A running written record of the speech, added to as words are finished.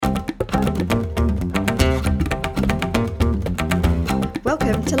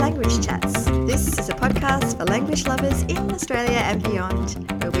Welcome to Language Chats. This is a podcast for language lovers in Australia and beyond,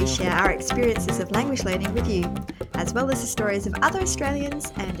 where we share our experiences of language learning with you, as well as the stories of other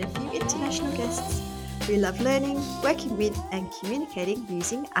Australians and a few international guests who love learning, working with and communicating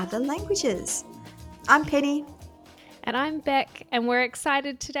using other languages. I'm Penny. And I'm Beck, and we're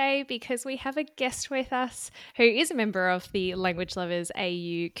excited today because we have a guest with us who is a member of the Language Lovers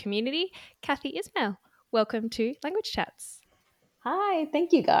AU community, Kathy Ismail. Welcome to Language Chats. Hi,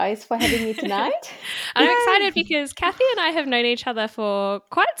 thank you guys for having me tonight. I'm excited because Kathy and I have known each other for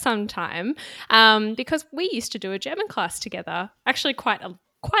quite some time because we used to do a German class together, actually quite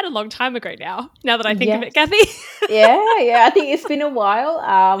a long time ago now that I think of it, Kathy. Yeah. I think it's been a while.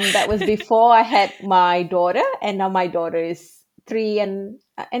 That was before I had my daughter, and now my daughter is 3 and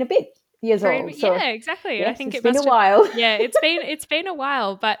a bit years old. So, yeah, exactly. Yes, I think it's been a while. Yeah, it's been a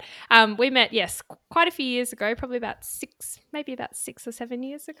while, but we met, yes, quite a few years ago, probably about 6 or 7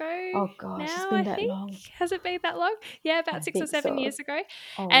 years ago. Oh gosh, now, it's been that long. Has it been that long? Yeah, about I 6 or 7 years ago.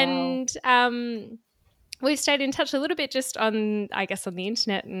 Oh, and we've stayed in touch a little bit just on the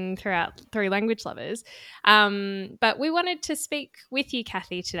internet and through Language Lovers. But we wanted to speak with you,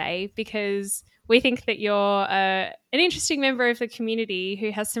 Kathy, today because we think that you're an interesting member of the community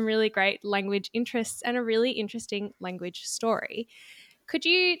who has some really great language interests and a really interesting language story. Could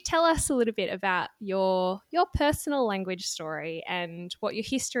you tell us a little bit about your personal language story and what your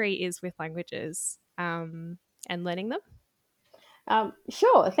history is with languages and learning them?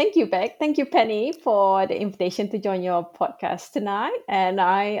 Sure. Thank you, Beck. Thank you, Penny, for the invitation to join your podcast tonight. And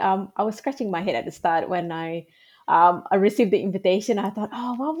I was scratching my head at the start when I received the invitation. I thought,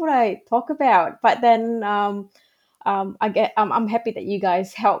 oh, what would I talk about? But then I'm happy that you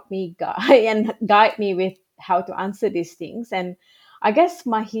guys helped me guide me with how to answer these things. And I guess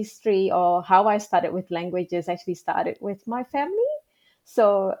my history or how I started with languages actually started with my family.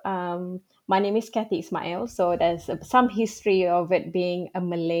 So my name is Kathy Ismail. So there's some history of it being a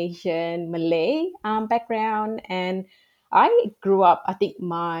Malaysian Malay background, and I grew up, I think,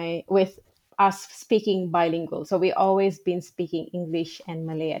 with us speaking bilingual. So we always been speaking English and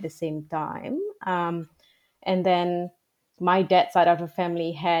Malay at the same time. And then my dad's side of the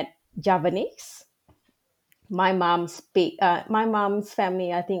family had Javanese. My mom's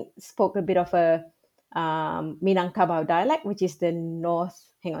family, I think, spoke a bit of a Minangkabau dialect, which is the North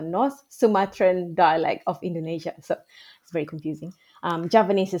Sumatran dialect of Indonesia. So it's very confusing.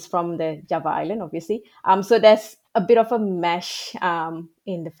 Javanese is from the Java Island, obviously. So there's a bit of a mesh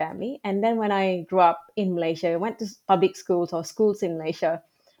in the family. And then when I grew up in Malaysia, I went to public schools or schools in Malaysia.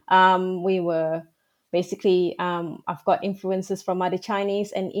 We were basically, I've got influences from other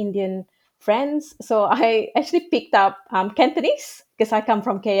Chinese and Indian friends. So I actually picked up Cantonese because I come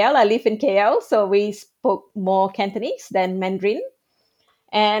from KL. I live in KL. So we spoke more Cantonese than Mandarin.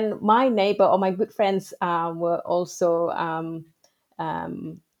 And my neighbor or my good friends were also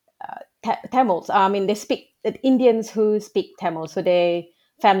Tamils. I mean, they speak Indians who speak Tamil. So their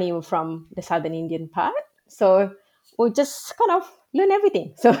family were from the southern Indian part. So we just kind of learn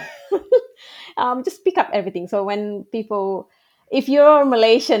everything. So just pick up everything. So when if you're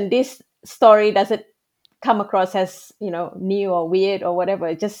Malaysian, this story doesn't come across as new or weird or whatever.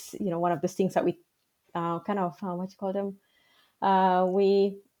 It's just one of those things that we kind of what you call them.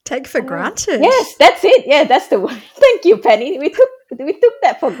 We take for granted. Yes, that's it. Yeah, that's the word. Thank you, Penny. We took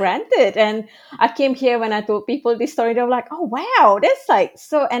that for granted. And I came here when I told people this story. They were like, "Oh wow, that's like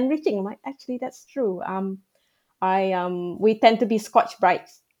so enriching." I'm like, actually, that's true. We tend to be Scotch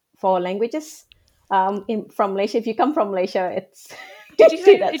brites for languages. From Malaysia, if you come from Malaysia, it's. Did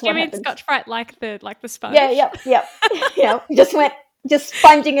you mean Scotch brite like the sponge? Yeah. Just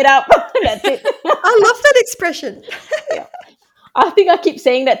sponging it up. That's it. I love that expression. Yeah. I think I keep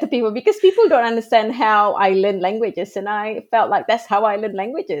saying that to people because people don't understand how I learn languages, and I felt like that's how I learn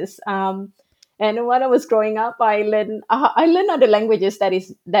languages. And when I was growing up, I learned other languages that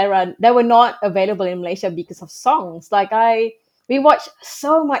were not available in Malaysia because of songs. Like we watched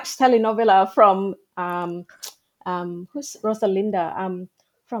so much telenovela from who's Rosalinda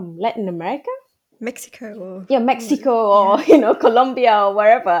from Latin America. Mexico or Colombia or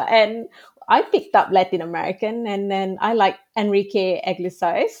wherever, and I picked up Latin American, and then I like Enrique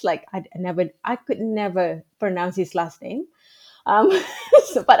Iglesias. Like I could never pronounce his last name,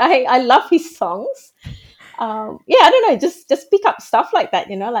 but I love his songs. I don't know, just pick up stuff like that,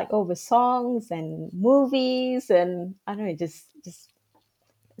 like over songs and movies, and I don't know, just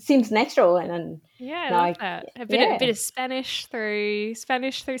seems natural. And yeah, I love that. A bit of Spanish through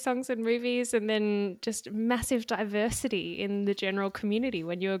songs and movies, and then just massive diversity in the general community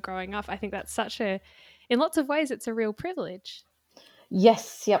when you were growing up. I think that's in lots of ways, it's a real privilege.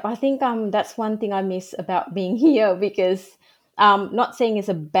 Yes, yep. I think that's one thing I miss about being here, because not saying it's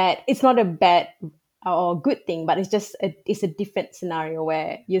not a bad or good thing, but it's a different scenario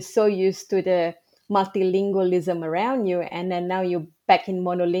where you're so used to the multilingualism around you, and then now you're back in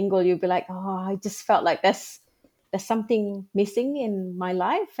monolingual. You'll be like, oh, I just felt like there's something missing in my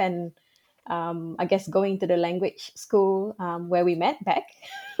life. And I guess going to the language school where we met back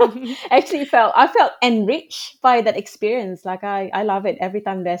actually I felt enriched by that experience. Like I love it. Every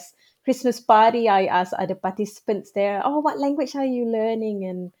time there's Christmas party, I ask other participants there, oh, what language are you learning?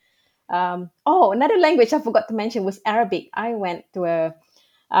 And another language I forgot to mention was Arabic. We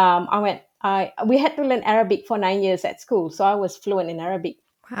had to learn Arabic for 9 years at school, so I was fluent in Arabic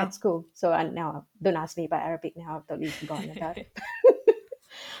Wow. at school. So now don't ask me about Arabic now. I've totally forgotten about it.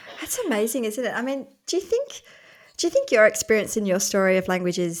 That's amazing, isn't it? I mean, do you think your experience in your story of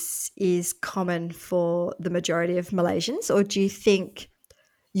languages is common for the majority of Malaysians, or do you think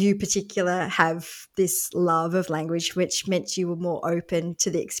you particular have this love of language which meant you were more open to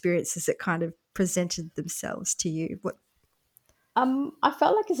the experiences that kind of presented themselves to you? What? I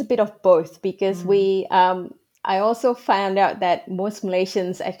felt like it's a bit of both, because I also found out that most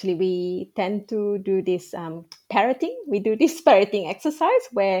Malaysians actually, we tend to do this parroting. We do this parroting exercise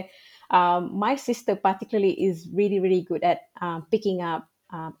where my sister particularly is really, really good at picking up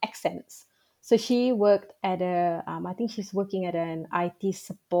accents. So she worked I think she's working at an IT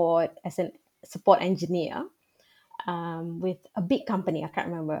support as an support engineer with a big company. I can't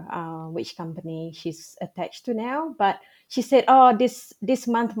remember which company she's attached to now, but she said, "Oh, this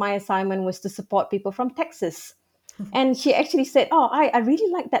month my assignment was to support people from Texas." And she actually said, "Oh, I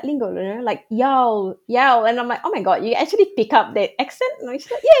really like that lingo, like yow, yow." And I'm like, "Oh my God, you actually pick up that accent?" And she's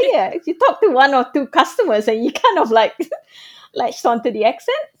like, "Yeah, yeah." You talk to one or two customers and you kind of like latched onto the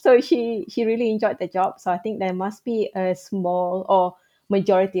accent. So she really enjoyed the job. So I think there must be a small or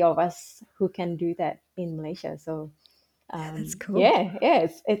majority of us who can do that in Malaysia. So That's cool. yeah,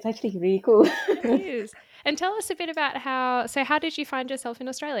 it's actually really cool. It is. And tell us a bit about how did you find yourself in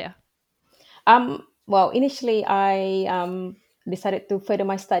Australia? Well, initially I decided to further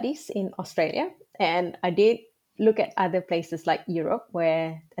my studies in Australia, and I did look at other places like Europe,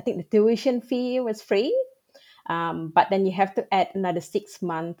 where I think the tuition fee was free, but then you have to add another 6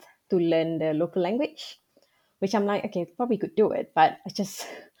 months to learn the local language, which I'm like, okay, probably could do it, but I just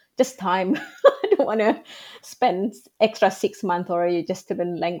time. I don't want to spend extra 6 months already just to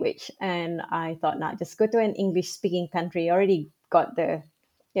learn language. And I thought, nah, just go to an English speaking country. Already got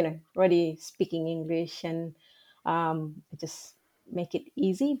already speaking English, and just make it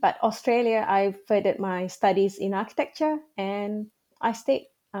easy. But Australia, I furthered my studies in architecture, and I stayed.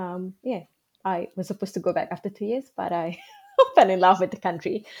 I was supposed to go back after 2 years, but I fell in love with the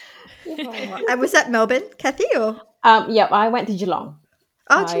country. Oh, and was that Melbourne, Kathy? Or Yeah, I went to Geelong.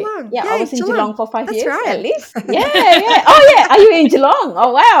 Geelong? I was in Geelong for 5 That's years right. at least. Yeah. Oh yeah, are you in Geelong?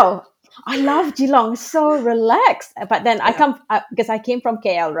 Oh wow, I love Geelong. So relaxed. But then I come because I came from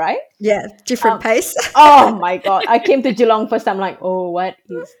KL, right? Yeah, different pace. Oh my God, I came to Geelong first. I'm like, oh, what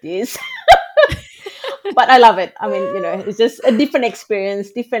is this? But I love it. I mean, it's just a different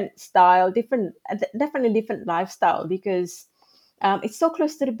experience, different style, definitely different lifestyle, because it's so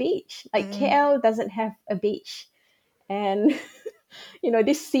close to the beach. Like KL doesn't have a beach, and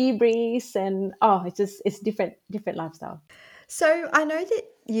this sea breeze, and it's different lifestyle. So I know that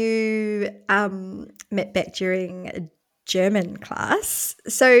you met Beck during a German class.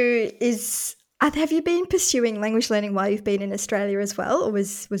 So have you been pursuing language learning while you've been in Australia as well, or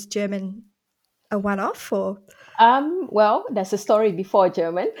was German a one-off? Or Well, there's a story before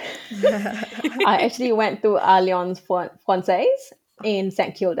German. I actually went to Allianz Francaise in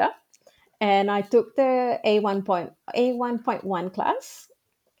St Kilda, and I took the A1.1 class.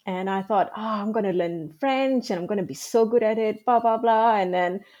 And I thought, I'm going to learn French and I'm going to be so good at it, blah, blah, blah. And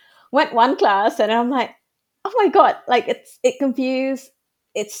then went one class and I'm like, oh my God, like it's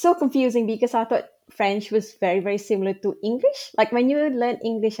so confusing, because I thought French was very, very similar to English. Like when you learn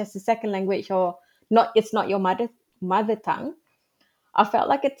English as a second language, or not, it's not your mother tongue. I felt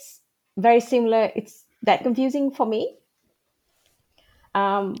like it's very similar. It's that confusing for me.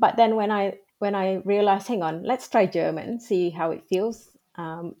 But then when I realized, hang on, let's try German, see how it feels.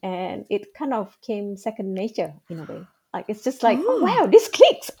 And it kind of came second nature in a way. Like it's just like, oh wow, this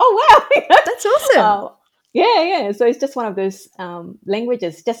clicks. Oh wow, that's awesome. Yeah. So it's just one of those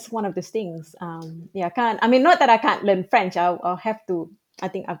languages, just one of those things. Not that I can't learn French. I'll have to. I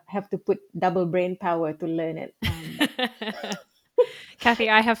think I have to put double brain power to learn it. Kathy,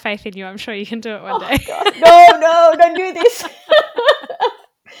 I have faith in you. I'm sure you can do it one day. God. No, don't do this.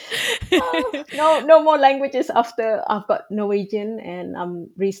 No more languages after I've got Norwegian and I'm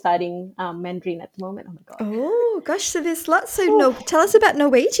restarting Mandarin at the moment. Oh my god. Oh gosh, so there's lots. So no, tell us about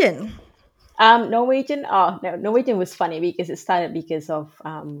Norwegian. Norwegian. Oh no, Norwegian was funny because it started because of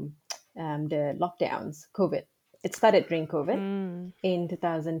the lockdowns, COVID. It started during COVID in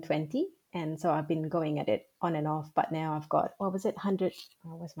 2020, and so I've been going at it on and off. But now I've got, what was it, 100?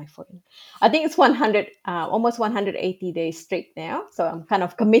 Oh, where's my phone? I think it's 100, almost 180 days straight now. So I'm kind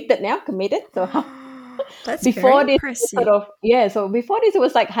of committed now. So That's before very this, it was impressive. so before this, it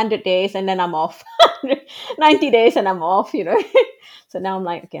was like 100 days and then I'm off. 90 days and I'm off. So now I'm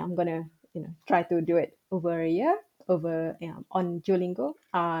like, okay, I'm gonna try to do it over a year on Duolingo.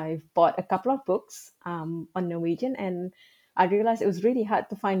 I've bought a couple of books on Norwegian, and I realized it was really hard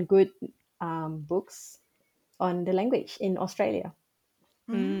to find good books on the language in Australia.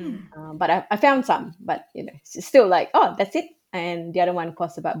 But I found some, but it's still like, oh, that's it. And the other one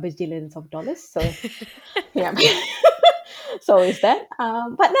costs about bajillions of dollars. So yeah. So is that.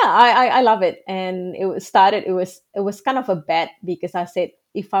 But no, I love it. And it was kind of a bet because I said,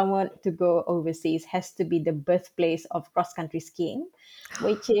 if I want to go overseas, has to be the birthplace of cross country skiing,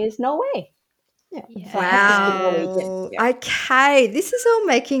 which is Norway. Yeah. So I have to speak Norwegian. Wow. Yeah. Okay, this is all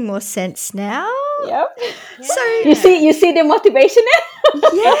making more sense now. Yep. So You see the motivation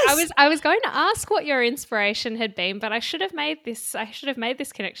there? yes, I was going to ask what your inspiration had been, but I should have made this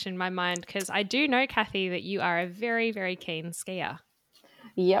connection in my mind, because I do know, Kathy, that you are a very, very keen skier.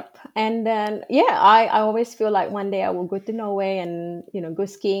 Yep. And then, I always feel like one day I will go to Norway and, go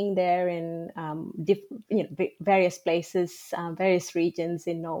skiing there in various places, various regions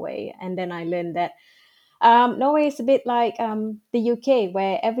in Norway. And then I learned that Norway is a bit like the UK,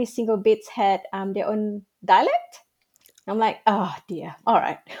 where every single bit had their own dialect. I'm like, oh dear. All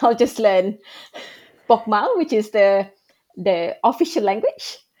right. I'll just learn Bokmal, which is the official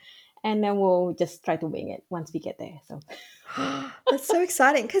language. And then we'll just try to wing it once we get there. So that's so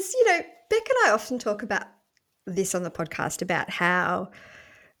exciting because, Beck and I often talk about this on the podcast about how,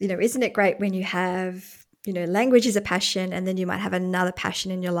 isn't it great when you have, language is a passion and then you might have another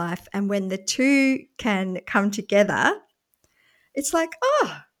passion in your life. And when the two can come together, it's like,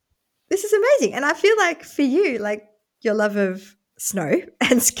 oh, this is amazing. And I feel like for you, like your love of snow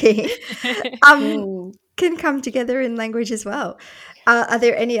and skiing can come together in language as well. Are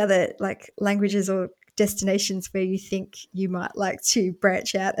there any other like languages or destinations where you think you might like to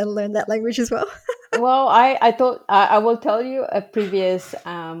branch out and learn that language as well? Well, I thought I will tell you a previous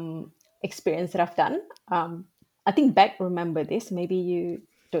experience that I've done. I think Beck remember this. Maybe you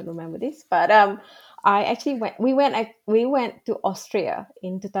don't remember this, but I actually we went to Austria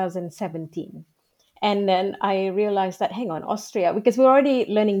in 2017, and then I realized that, hang on, Austria, because we were already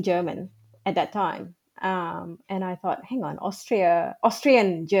learning German at that time, and I thought, hang on,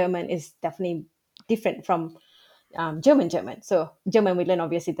 Austrian German is definitely different from German. So German, we learn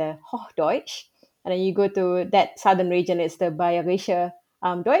obviously the Hochdeutsch, and then you go to that southern region, it's the Bayerische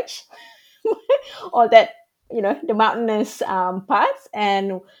Deutsch, all that, the mountainous parts.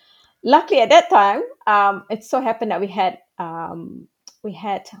 And luckily at that time, it so happened that we had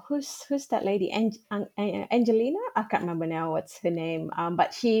who's that lady, Angelina? I can't remember now what's her name,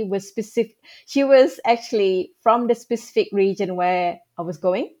 but she was specific. She was actually from the specific region where I was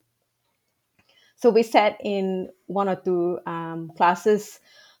going. So we sat in one or two classes,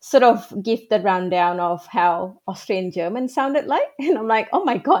 sort of give the rundown of how Austrian German sounded like. And I'm like, oh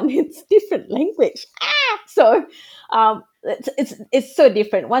my God, it's different language. So it's so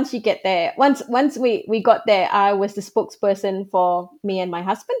different once you get there. Once we got there, I was the spokesperson for me and my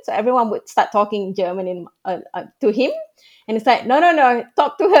husband. So everyone would start talking German to him. And it's like, no,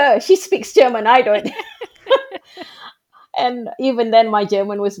 talk to her. She speaks German, I don't. And even then, my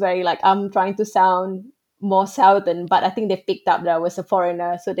German was very like, I'm trying to sound more southern, but I think they picked up that I was a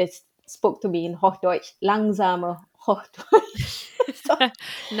foreigner. So they spoke to me in Hochdeutsch, langsamer Hochdeutsch. So,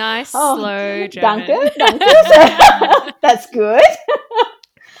 nice, slow German. Danke. That's good.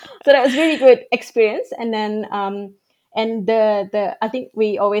 So that was really good experience. And then, and the I think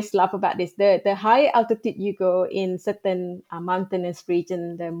we always laugh about this. The higher altitude you go in certain mountainous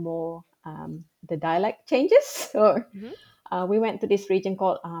region, the more the dialect changes. So we went to this region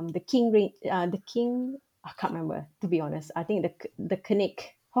called the King. I can't remember, to be honest. I think the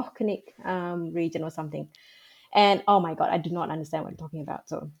Hochkönig region or something. And oh my God, I do not understand what I'm talking about.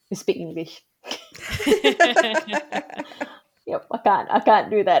 So we speak English. Yep, I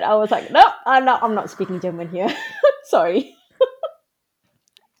can't do that. I was like, no, I'm not speaking German here. Sorry.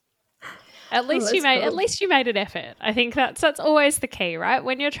 At least you made an effort. I think that's always the key, right?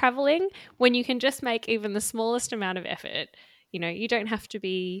 When you're traveling, when you can just make even the smallest amount of effort, you don't have to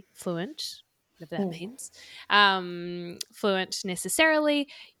be fluent, whatever that means, fluent necessarily,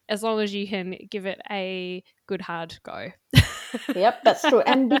 as long as you can give it a good hard go. Yep, that's true.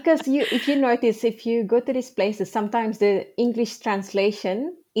 And because if you notice, if you go to these places, sometimes the English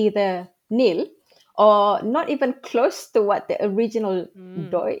translation either nil or not even close to what the original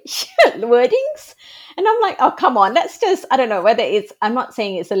Deutsch wordings. And I'm like, oh, come on, that's just, I don't know whether I'm not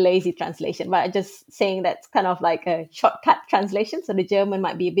saying it's a lazy translation, but I'm just saying that's kind of like a shortcut translation. So the German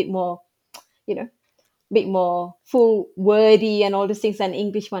might be a bit more, bit more full wordy and all these things. And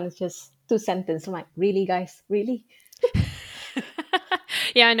English one is just 2 sentences. I'm like, really, guys, really?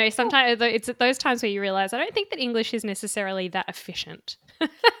 Yeah, I know. Sometimes it's at those times where you realize I don't think that English is necessarily that efficient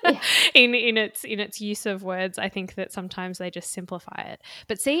in its use of words. I think that sometimes they just simplify it.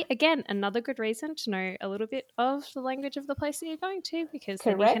 But see, again, another good reason to know a little bit of the language of the place that you're going to, because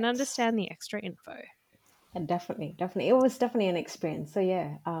then you can understand the extra info. And definitely, it was definitely an experience. So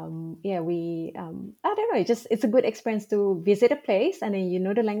we I don't know, it's a good experience to visit a place and then you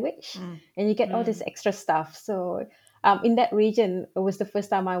know the language and you get all this extra stuff. So in that region, it was the first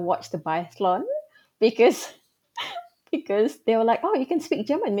time I watched the biathlon because they were like, oh, you can speak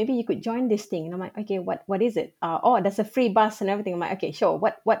German, maybe you could join this thing. And I'm like, okay, what is it? There's a free bus and everything. I'm like, okay, sure.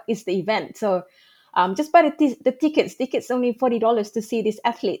 What is the event? So just buy the tickets only $40 to see these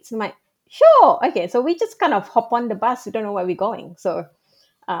athletes. I'm like, sure, okay. So we just kind of hop on the bus. We don't know where we're going. So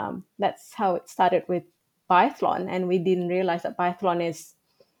that's how it started with biathlon. And we didn't realize that biathlon is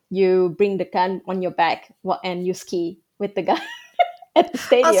you bring the gun on your back and you ski with the gun at the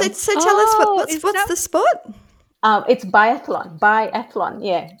stadium. So tell us what's the sport? It's biathlon.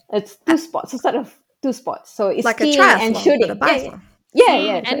 Yeah, it's 2 sports. It's sort of 2 sports. So it's like skiing a triathlon, and shooting. but a biathlon.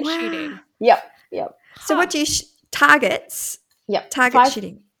 Yeah. And shooting. Yep. So what do you targets? Yep. Target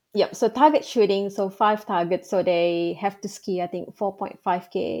shooting. Yep. So target shooting. So 5 targets. So they have to ski, I think,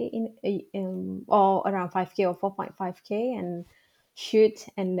 4.5k or around 5k or 4.5k and shoot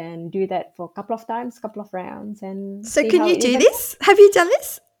and then do that for a couple of times, couple of rounds. And so can you do this? Have you done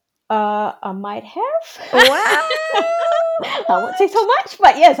this? I might have. Wow. I won't say so much,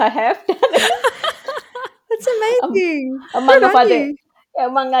 but yes, I have done it. That's amazing.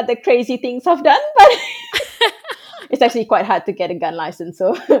 Among other crazy things I've done, but it's actually quite hard to get a gun license,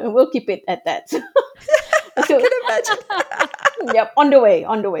 so we'll keep it at that. I can imagine. Yep, on the way,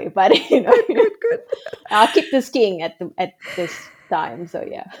 but good. I'll keep the skiing at this time. So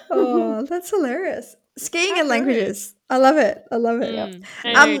yeah. Oh, that's hilarious. Skiing and languages. I love it.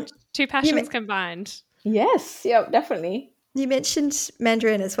 Yep. 2 passions combined. Yes, yeah, definitely. You mentioned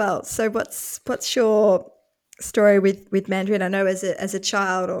Mandarin as well. So what's your story with Mandarin? I know as a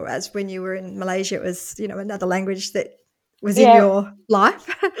child or as when you were in Malaysia, it was another language that was in your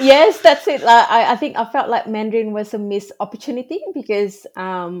life. Yes, that's it. I think I felt like Mandarin was a missed opportunity because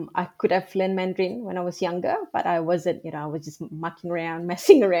I could have learned Mandarin when I was younger, but I wasn't. I was just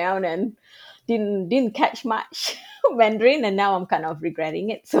messing around, and didn't catch much Mandarin, and now I'm kind of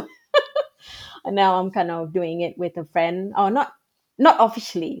regretting it. So and now I'm kind of doing it with a friend, or not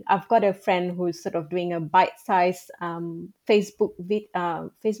officially. I've got a friend who's sort of doing a bite-sized Facebook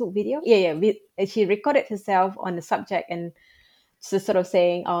video. She recorded herself on the subject and just sort of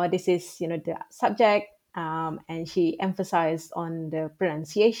saying, "Oh, this is the subject," and she emphasized on the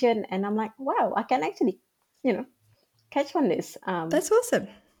pronunciation. And I'm like, "Wow, I can actually, catch on this." That's awesome.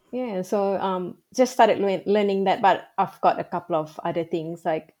 Yeah, so just started learning that, but I've got a couple of other things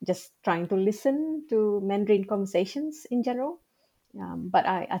like just trying to listen to Mandarin conversations in general. But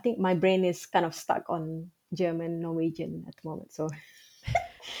I think my brain is kind of stuck on German, Norwegian at the moment, so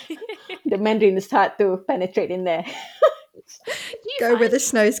the Mandarin is hard to penetrate in there. Go where the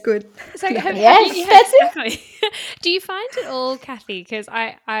snow's good. So exactly. Do you find it all, Kathy? Because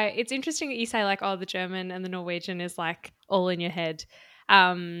I it's interesting that you say like, oh, the German and the Norwegian is like all in your head.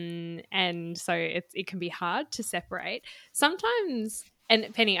 And so it can be hard to separate sometimes.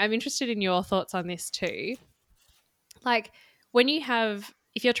 And Penny, I'm interested in your thoughts on this too. Like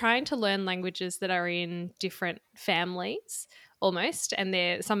if you're trying to learn languages that are in different families almost, and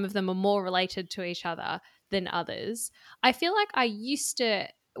some of them are more related to each other than others, I feel like I used to,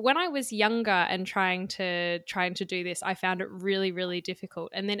 when I was younger and trying to do this, I found it really, really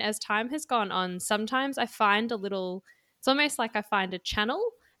difficult. And then as time has gone on, sometimes I find it's almost like I find a channel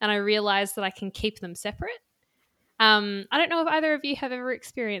and I realize that I can keep them separate. I don't know if either of you have ever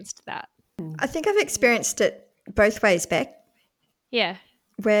experienced that. I think I've experienced it both ways, Beck. Yeah.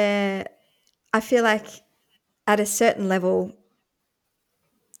 Where I feel like at a certain level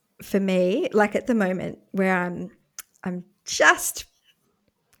for me, like at the moment where I'm just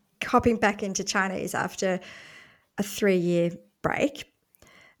hopping back into Chinese after a 3-year break.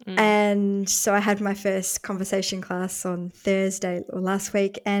 Mm. And so I had my first conversation class on Thursday or last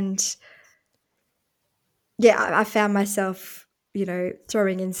week. And yeah, I found myself,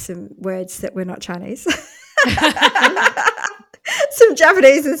 throwing in some words that were not Chinese. Some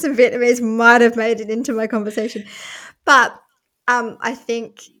Japanese and some Vietnamese might have made it into my conversation. But I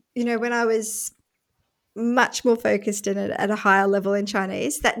think, when I was much more focused in it at a higher level in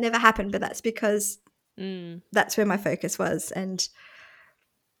Chinese, that never happened. But that's because that's where my focus was. And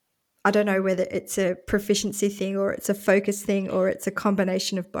I don't know whether it's a proficiency thing or it's a focus thing or it's a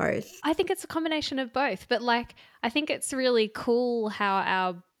combination of both. I think it's a combination of both, but I think it's really cool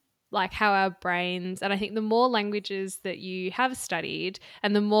how our brains, and I think the more languages that you have studied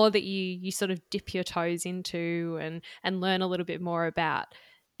and the more that you sort of dip your toes into and learn a little bit more about,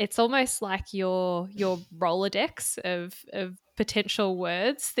 it's almost like your Rolodex of potential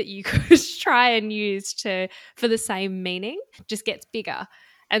words that you could try and use for the same meaning just gets bigger.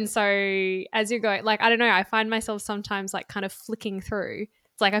 And so as you're going, I don't know, I find myself sometimes kind of flicking through.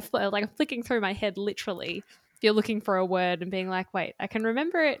 It's like I'm flicking through my head literally. If you're looking for a word and being like, wait, I can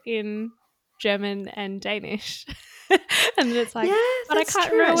remember it in German and Danish. And then it's like, Yeah, but I that's can't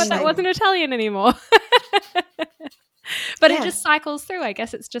true, remember what that actually. was in Italian anymore. But Yeah. it just cycles through. I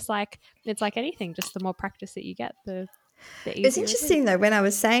guess it's like anything, just the more practice that you get, the easier It's interesting though, when I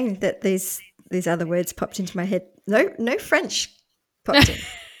was saying that these other words popped into my head, no French popped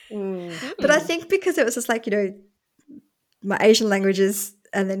in. But I think because it was just like, my Asian languages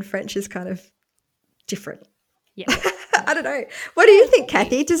and then French is kind of different. Yeah. I don't know. What do you think,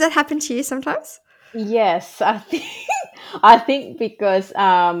 Kathy? Does that happen to you sometimes? Yes, I think because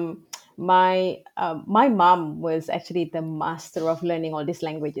my mom was actually the master of learning all these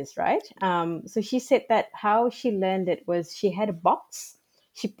languages, right? So she said that how she learned it was she had a box.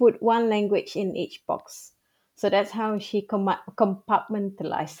 She put one language in each box. So that's how she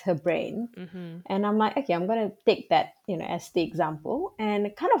compartmentalized her brain. And I'm like, okay, I'm going to take that, as the example, and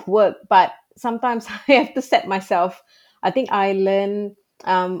it kind of worked. But sometimes I have to set myself. I think I learn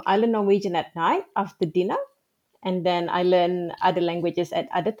Norwegian at night after dinner, and then I learn other languages at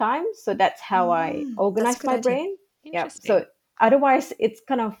other times. So that's how I That's a organize good my idea. brain. Yeah. Interesting. So otherwise, it's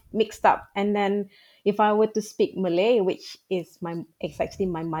kind of mixed up. And then if I were to speak Malay, which is actually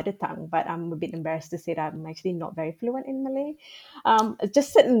my mother tongue, but I'm a bit embarrassed to say that I'm actually not very fluent in Malay.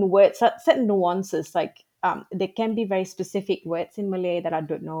 Just certain words, certain nuances, there can be very specific words in Malay that I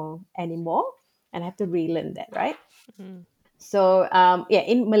don't know anymore, and I have to relearn that, right? So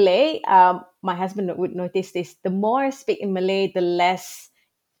in Malay, my husband would notice this. The more I speak in Malay, the less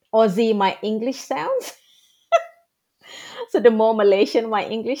Aussie my English sounds. So the more Malaysian my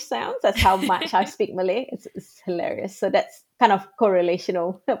English sounds, that's how much I speak Malay. It's hilarious. So that's kind of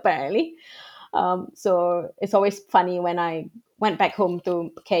correlational, apparently. So it's always funny when I went back home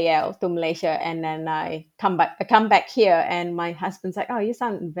to KL, to Malaysia, and then I come back here, and my husband's like, "Oh, you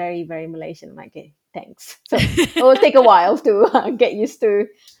sound very, very Malaysian." I'm like, "Okay, thanks." So it will take a while to get used to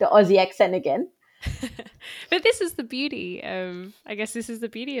the Aussie accent again. But this is the beauty of, I guess this is the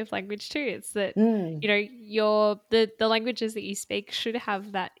beauty of language too. It's that, the languages that you speak should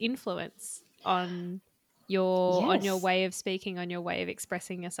have that influence on your Yes. way of speaking, on your way of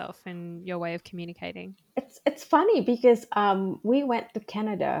expressing yourself and your way of communicating. It's funny because we went to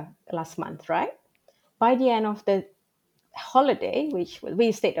Canada last month, right? By the end of the holiday, which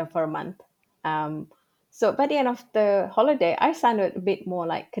we stayed there for a month. So by the end of the holiday, I sounded a bit more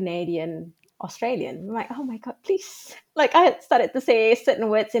like Canadian, Australian. I'm like, oh my God, please. Like I had started to say certain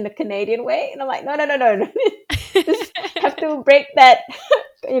words in the Canadian way. And I'm like, no. Just have to break that,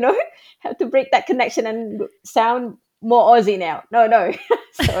 have to break that connection and sound more Aussie now. No.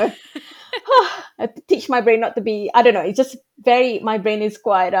 So I have to teach my brain not to be, I don't know. It's just my brain is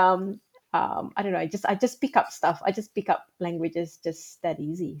quite, I don't know. I just pick up stuff. I just pick up languages just that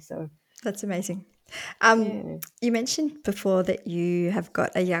easy. So That's amazing. yeah. You mentioned before that you have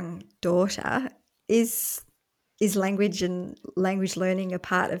got a young daughter. Is language and language learning a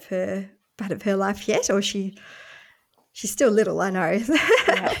part of her life yet, or she's still little? I know.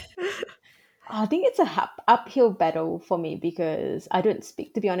 Yeah. I think it's a uphill battle for me because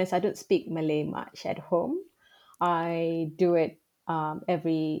to be honest, I don't speak Malay much at home. I do it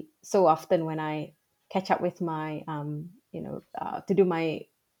every so often when I catch up with my, to do my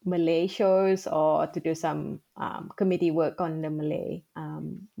Malay shows or to do some committee work on the Malay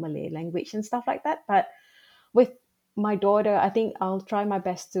language and stuff like that. But with my daughter, I think I'll try my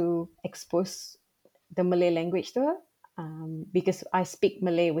best to expose the Malay language to her because I speak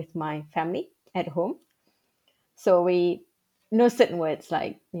Malay with my family at home. So we knows certain words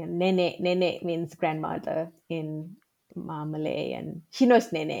like, nenek. Nenek means grandmother in Malay, and she knows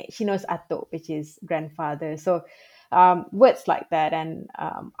nenek. She knows atuk, which is grandfather. So words like that, and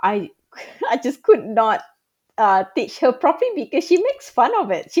I I just could not teach her properly because she makes fun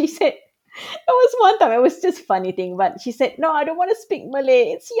of it. She said, it was one time, it was just funny thing, but she said, no, I don't want to speak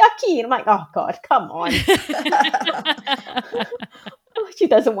Malay. It's yucky. And I'm like, oh God, come on. She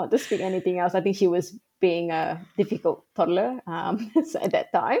doesn't want to speak anything else. I think she was being a difficult toddler so at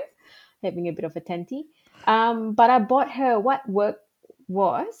that time, having a bit of a tenty. But I bought her, what work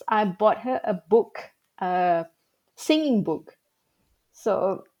was, I bought her a book, a singing book.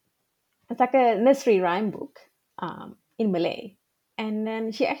 So it's like a nursery rhyme book in Malay. And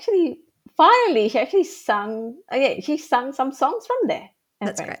then she actually sung, she sung some songs from there.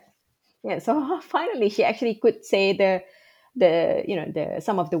 That's great. Yeah, so finally she actually could say the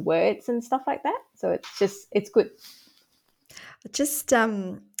some of the words and stuff like that. So it's good. Just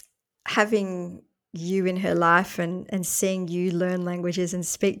having you in her life and seeing you learn languages and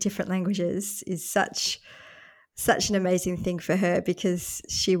speak different languages is such an amazing thing for her, because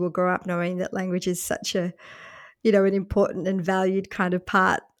she will grow up knowing that language is such a, an important and valued kind of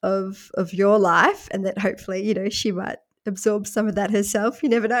part of your life, and that hopefully, she might absorb some of that herself. You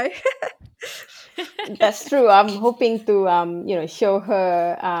never know. That's true. I'm hoping to show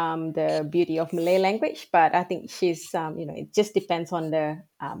her the beauty of Malay language, but I think she's it just depends on the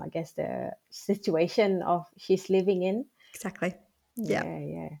I guess the situation of she's living in. Exactly.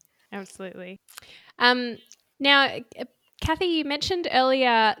 Yeah. Absolutely. Now, Kathy, you mentioned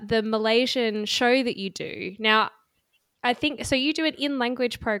earlier the Malaysian show that you do. Now, I think so. You do an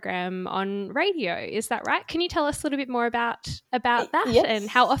in-language program on radio, is that right? Can you tell us a little bit more about that Yes. and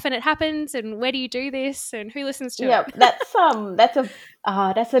how often it happens and where do you do this and who listens to Yeah, it? that's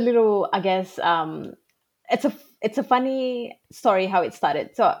a little, I guess, it's a funny story how it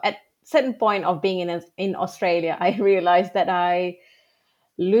started. So at certain point of being in Australia, I realized that I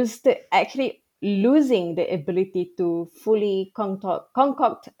losing the ability to fully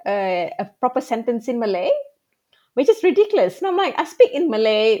concoct a proper sentence in Malay, which is ridiculous. And I'm like, I speak in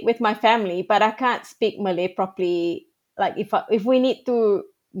Malay with my family, but I can't speak Malay properly. Like if we need to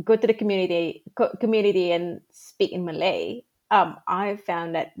go to the community and speak in Malay, I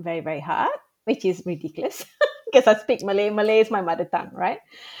found that very very hard, which is ridiculous because I speak Malay. Malay is my mother tongue, right?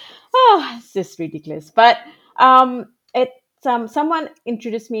 Oh, it's just ridiculous. But it's someone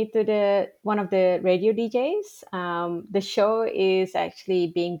introduced me to the one of the radio DJs. The show is actually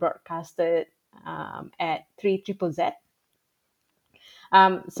being broadcasted at 3ZZZ.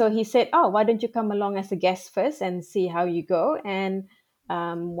 So he said, "Oh, why don't you come along as a guest first and see how you go?" And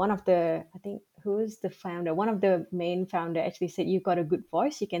one of the, I think, who's the founder? One of the main founder actually said, "You got a good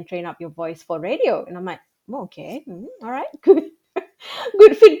voice. You can train up your voice for radio." And I'm like, oh, "Okay, all right, good,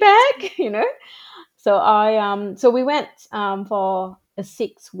 good feedback." So we went for a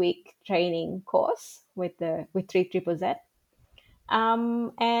 6-week training course with 3ZZZ.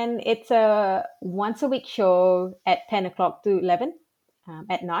 And it's a once a week show at 10 o'clock to 11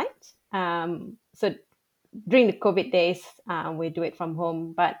 at night. So during the COVID days, we do it from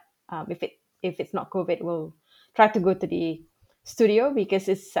home. But if it's not COVID, we'll try to go to the studio because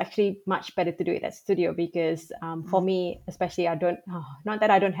it's actually much better to do it at studio because for me, especially, not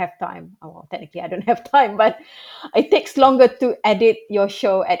that I don't have time. Well, technically, I don't have time, but it takes longer to edit your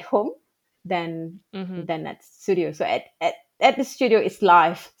show at home than at studio. So at the studio, it's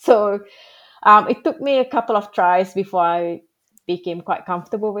live. So it took me a couple of tries before I became quite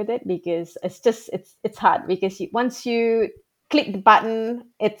comfortable with it because it's hard because once you click the button,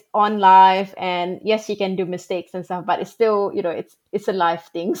 it's on live, and yes, you can do mistakes and stuff, but it's still it's a live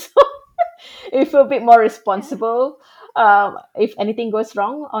thing, so you feel a bit more responsible if anything goes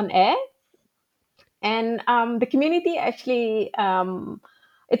wrong on air. And the community actually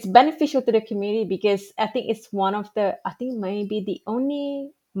it's beneficial to the community because I think it's I think maybe the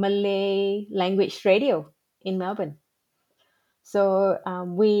only Malay language radio in Melbourne. So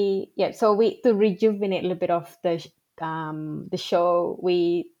we to rejuvenate a little bit of the show,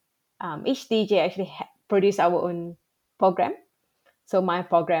 we each DJ actually produce our own program. So my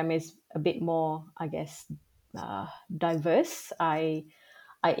program is a bit more, I guess, diverse.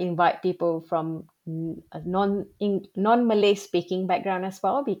 I invite people from a non-Malay speaking background as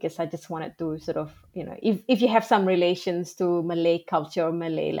well because I just wanted to sort of, if you have some relations to Malay culture or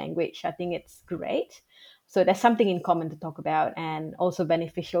Malay language, I think it's great. So there's something in common to talk about and also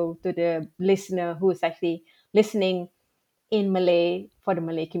beneficial to the listener who is actually listening in Malay for the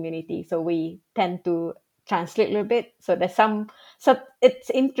Malay community. So we tend to translate a little bit. So it's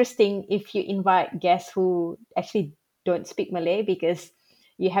interesting if you invite guests who actually don't speak Malay, because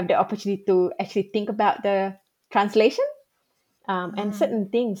you have the opportunity to actually think about the translation, and certain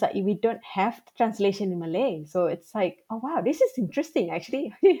things that we don't have the translation in Malay. So it's like, oh wow, this is interesting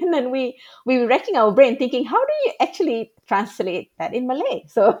actually. And then we were racking our brain thinking, how do you actually translate that in Malay?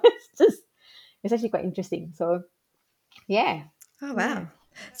 So it's actually quite interesting. So yeah. Oh Yeah. wow.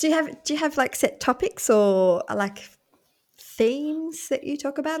 Do you have like set topics or like themes that you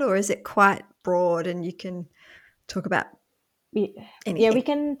talk about, or is it quite broad and you can talk about we yeah, we anything?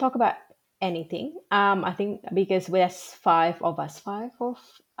 can talk about anything. I think because there's five of us,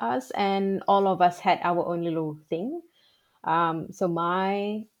 and all of us had our own little thing. So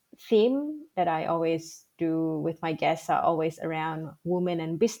my theme that I always do with my guests are always around women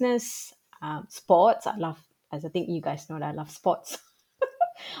and business, sports. I love, as I think you guys know, that I love sports.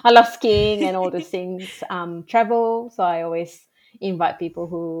 I love skiing and all those things. Travel. So I always invite people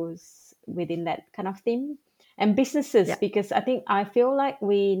who's within that kind of theme. And businesses, Yeah. because I feel like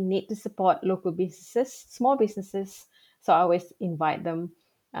we need to support local businesses, small businesses. So I always invite them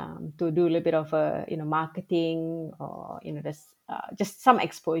to do a little bit of marketing, or just some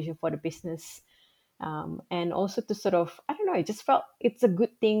exposure for the business, and also to sort of, I don't know, it just felt it's a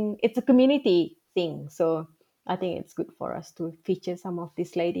good thing. It's a community thing, so I think it's good for us to feature some of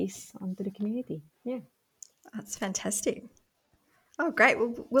these ladies onto the community. Yeah. That's fantastic. Oh, great.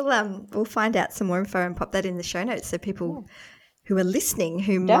 We'll find out some more info and pop that in the show notes so people Yeah, who are listening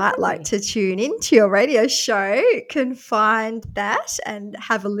who might like definitely. to tune into your radio show can find that and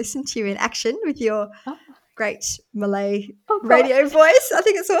have a listen to you in action with your Oh, great Malay oh radio gosh. voice. I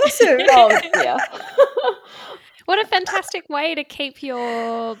think it's awesome. Oh dear. What a fantastic way to keep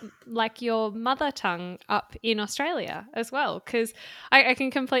your mother tongue up in Australia as well, because I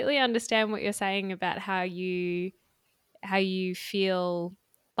can completely understand what you're saying about how you feel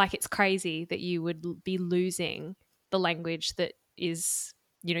like it's crazy that you would be losing the language that is,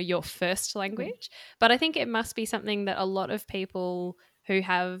 your first language. But I think it must be something that a lot of people who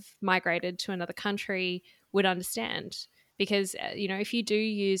have migrated to another country would understand, because if you do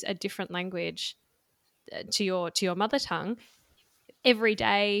use a different language to your mother tongue every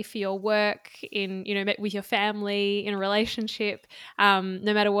day for your work, in with your family, in a relationship, no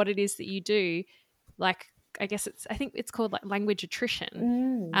matter what it is that you do, like, I think it's called like language attrition,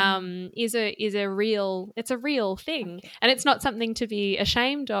 Mm, it's a real thing, okay. and it's not something to be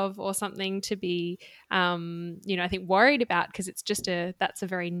ashamed of or something to be I think worried about, because that's a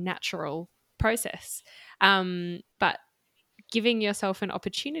very natural process, but giving yourself an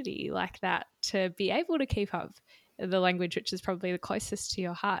opportunity like that to be able to keep up the language, which is probably the closest to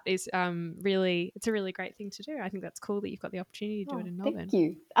your heart, is it's a really great thing to do. I think that's cool that you've got the opportunity to do it Oh, in thank Melbourne.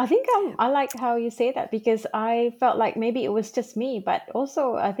 you. I think I like how you say that, because I felt like maybe it was just me, but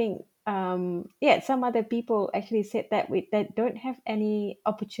also I think yeah, some other people actually said that we that don't have any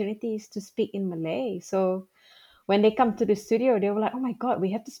opportunities to speak in Malay. So when they come to the studio, they were like, "Oh my God,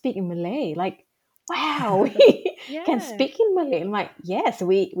 we have to speak in Malay!" Like, wow, we can Yeah. speak in Malay. I'm like, yes,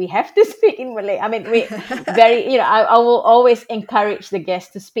 we have to speak in Malay. I mean, we very, I will always encourage the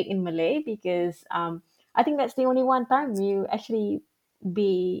guests to speak in Malay, because I think that's the only one time you actually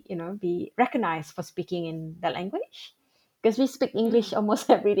be recognized for speaking in the language, because we speak English Mm, almost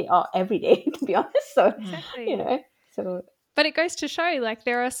every day, to be honest. So, you exactly. know, so But it goes to show, like,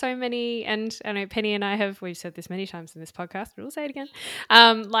 there are so many, and I know Penny and we've said this many times in this podcast, but we'll say it again.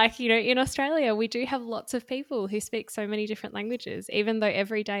 Like, in Australia, we do have lots of people who speak so many different languages, even though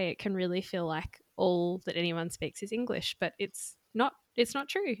every day it can really feel like all that anyone speaks is English, but it's not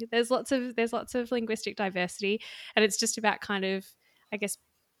true. There's lots of linguistic diversity, and it's just about kind of, I guess,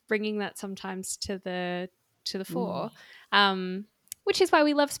 bringing that sometimes to the mm. fore. Which is why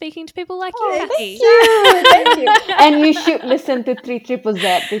we love speaking to people like you, Oh, thank Kathy. you. Thank you. And you should listen to 3 Triple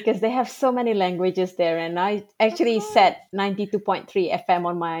Z, because they have so many languages there. And I Of actually course. set 92.3 FM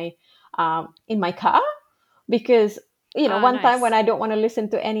on my in my car, because Ah, one time when nice. I don't want to listen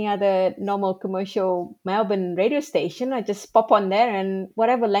to any other normal commercial Melbourne radio station, I just pop on there, and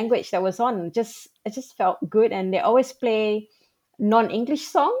whatever language that was on, just it just felt good. And they always play non-English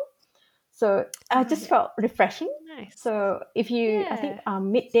song, so I Oh, just yeah. felt refreshing. Nice. So I think Yeah.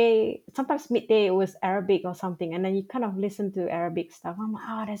 midday, sometimes midday it was Arabic or something, and then you kind of listen to Arabic stuff. I'm like,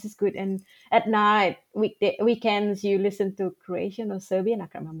 oh, this is good. And at night, weekends, you listen to Croatian or Serbian. I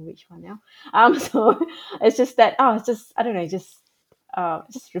can't remember which one now. So it's just that, it's just, I don't know, just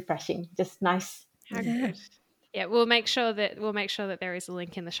refreshing, just nice. How Mm. Yeah. good. Yeah, we'll make sure that there is a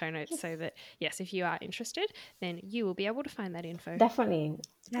link in the show notes, Yes, so that, yes, if you are interested, then you will be able to find that info. definitely,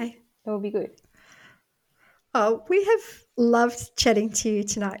 Okay. that would be good. Oh, we have loved chatting to you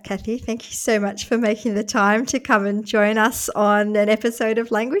tonight, Kathy. Thank you so much for making the time to come and join us on an episode of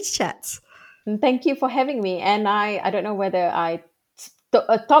Language Chats. And thank you for having me. And I don't know whether I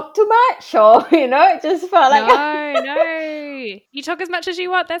talk too much or, it just felt like... No. You talk as much as you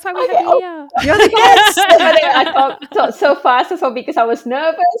want. That's why we have you here. You're the guest. I talked so fast as well because I was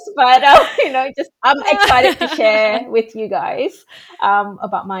nervous. But, I'm excited to share with you guys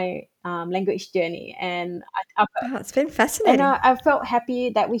about my language journey. And it's been fascinating. And I felt happy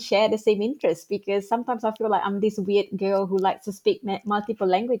that we share the same interests, because sometimes I feel like I'm this weird girl who likes to speak multiple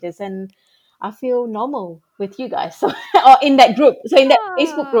languages, and I feel normal with you guys. So, or in that group, in that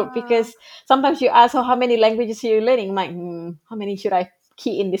Facebook group, because sometimes you ask, how many languages are you learning? I'm like, how many should I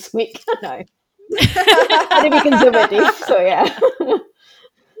key in this week? No. To be conservative. So, yeah.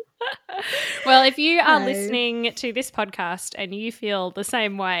 Well, if you are listening to this podcast and you feel the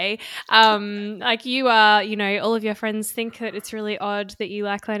same way, like you are, all of your friends think that it's really odd that you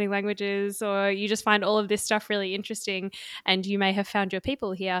like learning languages, or you just find all of this stuff really interesting and you may have found your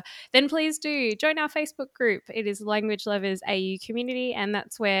people here, then please do join our Facebook group. It is Language Lovers AU Community, and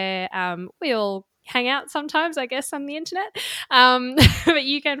that's where we all hang out sometimes, I guess, on the internet. But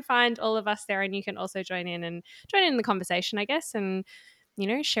you can find all of us there, and you can also join in the conversation, I guess, and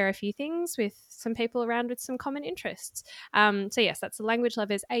share a few things with some people around with some common interests. So yes, that's the Language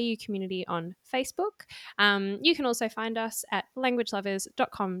Lovers AU Community on Facebook. You can also find us at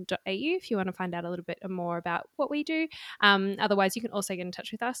languagelovers.com.au if you want to find out a little bit more about what we do. Otherwise, you can also get in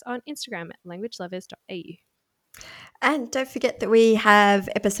touch with us on Instagram at languagelovers.au. And don't forget that we have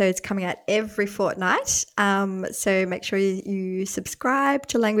episodes coming out every fortnight. So make sure you subscribe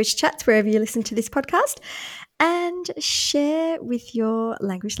to Language Chats wherever you listen to this podcast, and share with your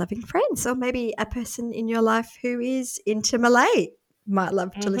language-loving friends, or maybe a person in your life who is into Malay might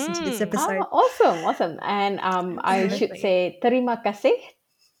love to listen to this episode. Awesome. And I should say terima kasih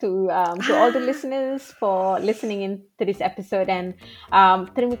to all the listeners for listening in to this episode. And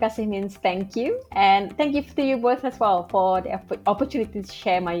terima kasih means thank you. And thank you to you both as well for the opportunity to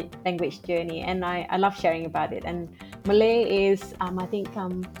share my language journey. And I love sharing about it. And Malay is, I think,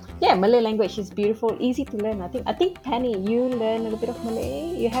 Malay language is beautiful, easy to learn. I think Penny, you learn a little bit of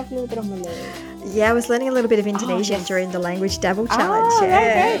Malay. You have a little bit of Malay. Yeah, I was learning a little bit of Indonesian during the Language Dabble Challenge.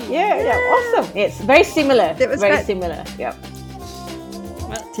 Right. Yeah, awesome. It's very similar. It was very similar. Yep.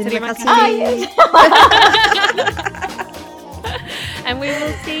 Terima kasih. And we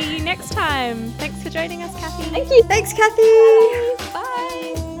will see you next time. Thanks for joining us, Kathy. Thank you. Thanks, Kathy. Bye.